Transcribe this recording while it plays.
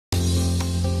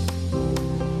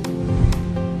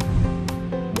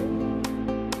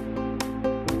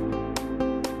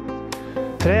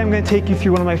Today I'm going to take you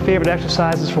through one of my favorite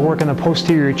exercises for working the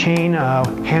posterior chain,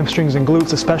 hamstrings and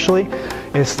glutes especially.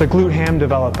 It's the glute ham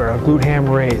developer, a glute ham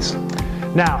raise.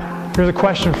 Now, here's a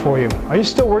question for you. Are you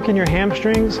still working your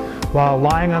hamstrings while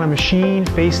lying on a machine,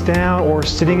 face down, or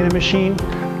sitting in a machine?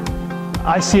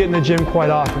 I see it in the gym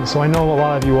quite often, so I know a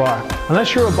lot of you are.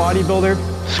 Unless you're a bodybuilder,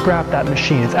 scrap that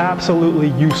machine. It's absolutely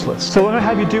useless. So what I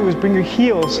have you do is bring your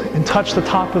heels and touch the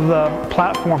top of the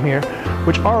platform here,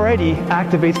 which already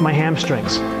activates my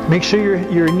hamstrings. Make sure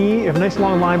your knee, you have a nice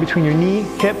long line between your knee,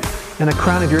 hip, and the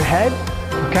crown of your head,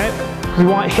 okay? We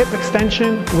want hip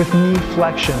extension with knee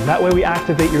flexion. That way we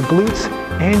activate your glutes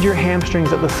and your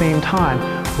hamstrings at the same time,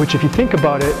 which if you think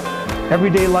about it,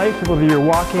 everyday life, whether you're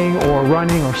walking or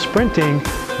running or sprinting,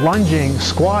 lunging,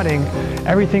 squatting,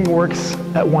 everything works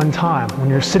at one time. When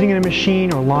you're sitting in a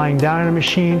machine or lying down in a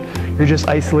machine, you're just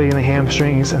isolating the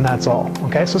hamstrings and that's all.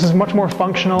 Okay, so this is much more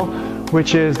functional,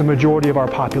 which is the majority of our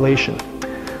population.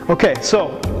 Okay,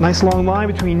 so nice long line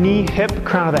between knee, hip,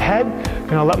 crown of the head. I'm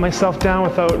gonna let myself down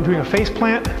without doing a face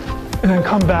plant and then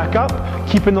come back up,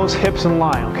 keeping those hips in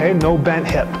line, okay? No bent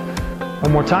hip.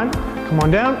 One more time, come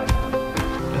on down,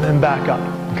 and then back up,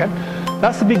 okay?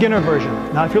 That's the beginner version.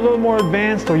 Now if you're a little more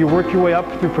advanced or you work your way up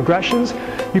through progressions,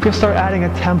 you can start adding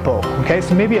a tempo, okay?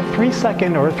 So maybe a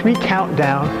 3-second or a 3 count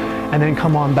down and then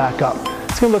come on back up.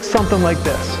 It's gonna look something like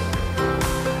this.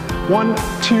 1,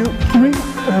 2, 3, and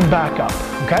then back up,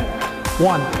 okay?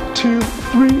 1, 2,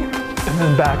 3, and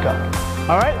then back up.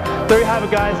 All right, there you have it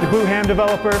guys, the glute ham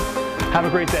developer. Have a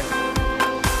great day.